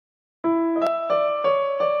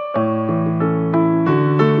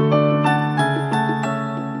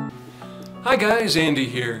Hi guys, Andy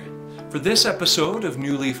here. For this episode of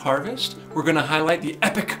New Leaf Harvest, we're going to highlight the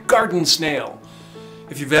epic garden snail.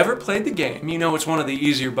 If you've ever played the game, you know it's one of the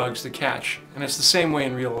easier bugs to catch, and it's the same way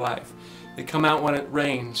in real life. They come out when it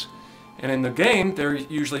rains, and in the game they're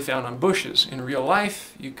usually found on bushes. In real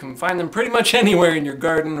life, you can find them pretty much anywhere in your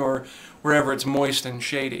garden or wherever it's moist and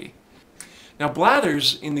shady. Now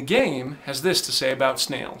Blathers in the game has this to say about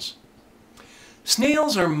snails.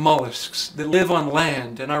 Snails are mollusks that live on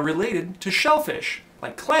land and are related to shellfish,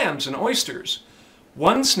 like clams and oysters.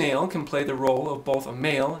 One snail can play the role of both a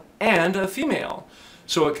male and a female,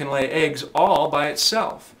 so it can lay eggs all by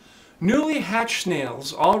itself. Newly hatched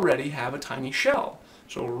snails already have a tiny shell,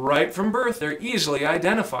 so right from birth they're easily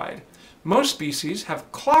identified. Most species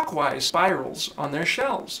have clockwise spirals on their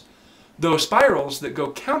shells, though spirals that go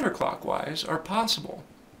counterclockwise are possible.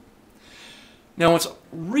 Now what's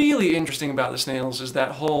really interesting about the snails is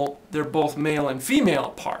that whole they're both male and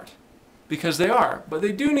female part, because they are, but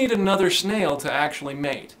they do need another snail to actually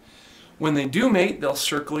mate. When they do mate, they'll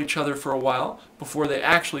circle each other for a while before they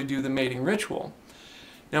actually do the mating ritual.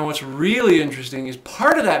 Now what's really interesting is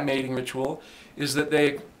part of that mating ritual is that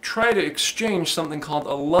they try to exchange something called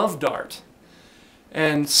a love dart.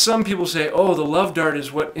 And some people say, oh, the love dart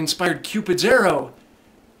is what inspired Cupid's arrow.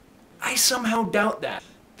 I somehow doubt that.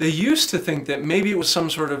 They used to think that maybe it was some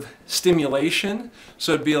sort of stimulation,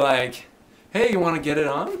 so it'd be like, hey, you want to get it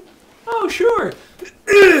on? Oh, sure.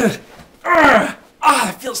 It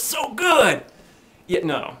feels so good. Yeah,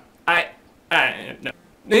 no. No.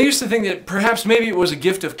 They used to think that perhaps maybe it was a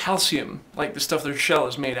gift of calcium, like the stuff their shell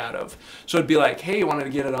is made out of. So it'd be like, hey, you wanted to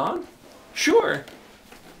get it on? Sure.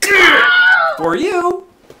 For you.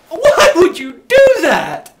 Why would you do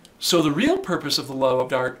that? So the real purpose of the love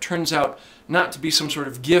dart turns out not to be some sort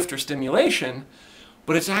of gift or stimulation,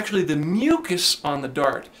 but it's actually the mucus on the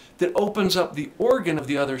dart that opens up the organ of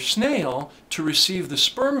the other snail to receive the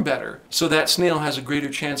sperm better, so that snail has a greater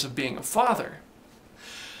chance of being a father.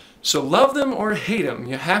 So love them or hate them,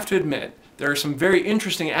 you have to admit, there are some very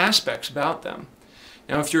interesting aspects about them.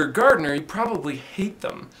 Now if you're a gardener, you probably hate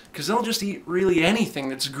them, because they'll just eat really anything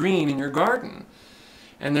that's green in your garden.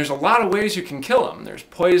 And there's a lot of ways you can kill them. There's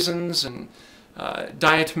poisons and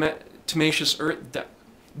diatomaceous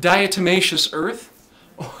earth,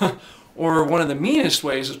 or one of the meanest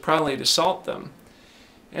ways is probably to salt them.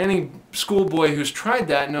 Any schoolboy who's tried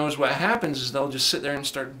that knows what happens is they'll just sit there and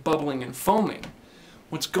start bubbling and foaming.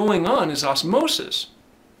 What's going on is osmosis.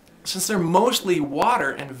 Since they're mostly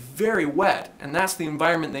water and very wet, and that's the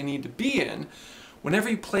environment they need to be in,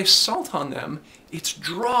 whenever you place salt on them, it's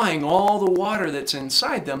drawing all the water that's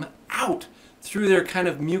inside them out through their kind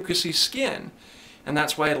of mucousy skin. And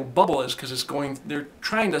that's why it'll bubble, is because they're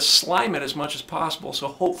trying to slime it as much as possible, so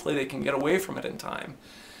hopefully they can get away from it in time.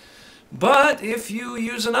 But if you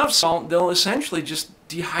use enough salt, they'll essentially just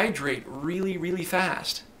dehydrate really, really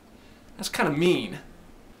fast. That's kind of mean.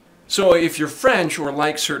 So if you're French or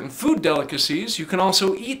like certain food delicacies, you can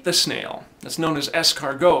also eat the snail. That's known as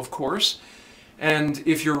escargot, of course. And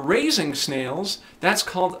if you're raising snails, that's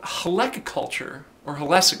called heliculture or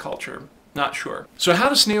heliciculture. Not sure. So how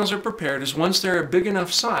the snails are prepared is once they're a big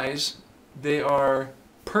enough size, they are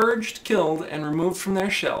purged, killed, and removed from their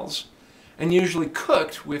shells, and usually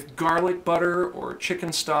cooked with garlic butter or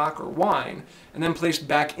chicken stock or wine, and then placed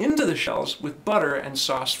back into the shells with butter and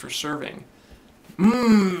sauce for serving.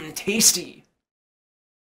 Mmm, tasty!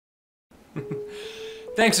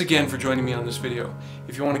 Thanks again for joining me on this video.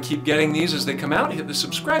 If you want to keep getting these as they come out, hit the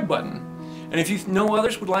subscribe button. And if you know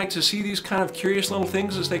others would like to see these kind of curious little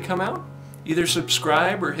things as they come out, either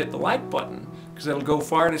subscribe or hit the like button, because that'll go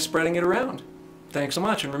far to spreading it around. Thanks so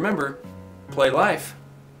much, and remember, play life.